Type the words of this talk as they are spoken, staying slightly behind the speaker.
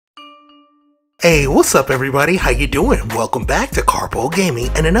Hey, what's up everybody? How you doing? Welcome back to Karpo Gaming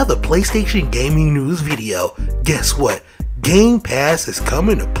and another PlayStation gaming news video. Guess what? Game Pass is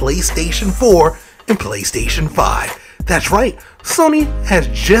coming to PlayStation 4 and PlayStation 5. That's right, Sony has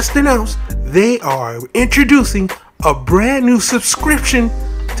just announced they are introducing a brand new subscription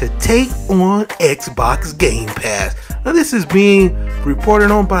to take on Xbox Game Pass. Now this is being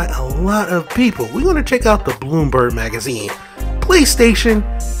reported on by a lot of people. We're going to check out the Bloomberg magazine. PlayStation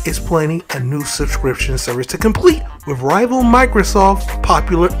is planning a new subscription service to compete with rival Microsoft's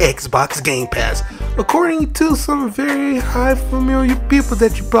popular Xbox Game Pass, according to some very high familiar people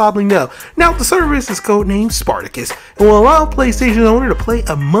that you probably know. Now, the service is codenamed Spartacus and will allow PlayStation owner to pay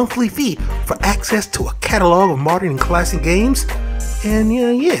a monthly fee for access to a catalog of modern and classic games. And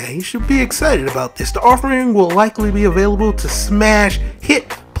yeah, you should be excited about this. The offering will likely be available to smash hit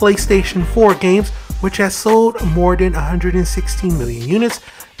PlayStation 4 games, which has sold more than 116 million units,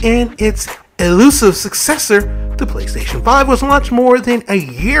 and its elusive successor, the PlayStation 5, was launched more than a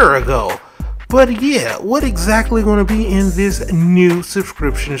year ago. But yeah, what exactly going to be in this new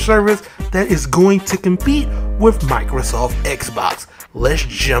subscription service that is going to compete with Microsoft Xbox? Let's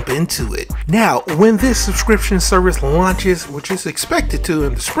jump into it. Now, when this subscription service launches, which is expected to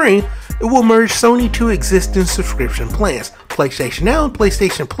in the spring, it will merge Sony two existing subscription plans, PlayStation Now and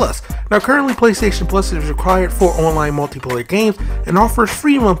PlayStation Plus. Now, currently PlayStation Plus is required for online multiplayer games and offers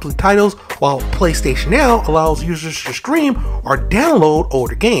free monthly titles, while PlayStation Now allows users to stream or download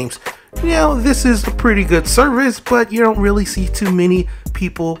older games. Now, this is a pretty good service, but you don't really see too many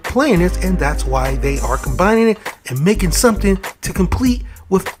people playing it, and that's why they are combining it and making something to compete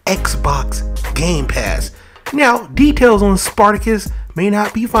with Xbox Game Pass. Now, details on Spartacus may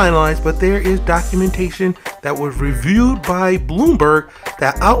not be finalized, but there is documentation that was reviewed by Bloomberg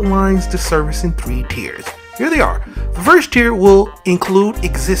that outlines the service in 3 tiers. Here they are. The first tier will include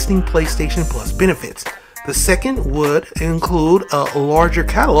existing PlayStation Plus benefits. The second would include a larger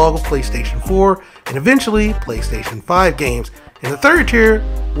catalog of PlayStation 4 and eventually PlayStation 5 games. And the third tier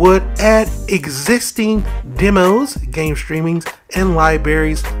would add existing demos, game streamings, and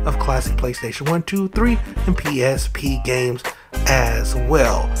libraries of classic PlayStation 1, 2, 3, and PSP games as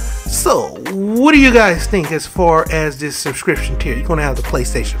well. So, what do you guys think as far as this subscription tier? You're going to have the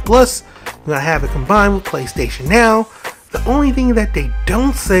PlayStation Plus, you're going to have it combined with PlayStation Now. The only thing that they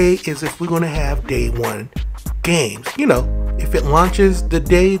don't say is if we're going to have day one games. You know, if it launches the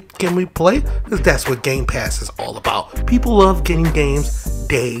day, can we play? Because that's what Game Pass is all about. People love getting games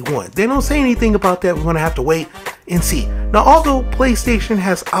day one. They don't say anything about that. We're going to have to wait and see. Now, although PlayStation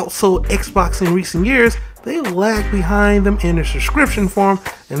has outsold Xbox in recent years, they lag behind them in the subscription form,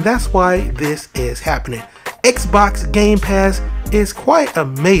 and that's why this is happening. Xbox Game Pass is quite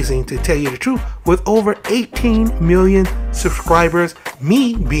amazing, to tell you the truth, with over 18 million subscribers,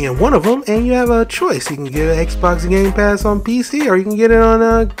 me being one of them. And you have a choice. You can get an Xbox Game Pass on PC, or you can get it on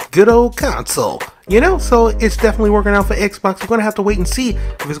a good old console. You know, so it's definitely working out for Xbox. We're going to have to wait and see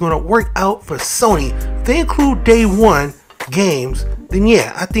if it's going to work out for Sony. If they include day one games, then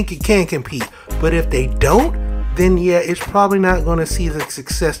yeah, I think it can compete. But if they don't, then yeah, it's probably not going to see the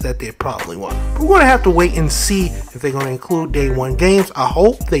success that they probably want. But we're going to have to wait and see if they're going to include day one games. I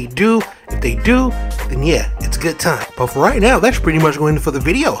hope they do. If they do, then yeah, it's a good time. But for right now, that's pretty much going for the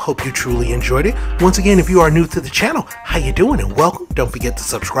video. Hope you truly enjoyed it. Once again, if you are new to the channel, how you doing and welcome. Don't forget to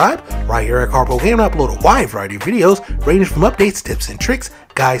subscribe. Right here at Karpo Gaming, I upload a wide variety of videos ranging from updates, tips and tricks,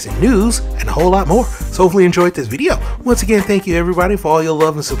 guides and news, and a whole lot more. So hopefully you enjoyed this video. Once again, thank you everybody for all your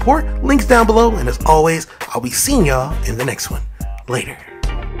love and support. Links down below, and as always, I'll be seeing y'all in the next one. Later.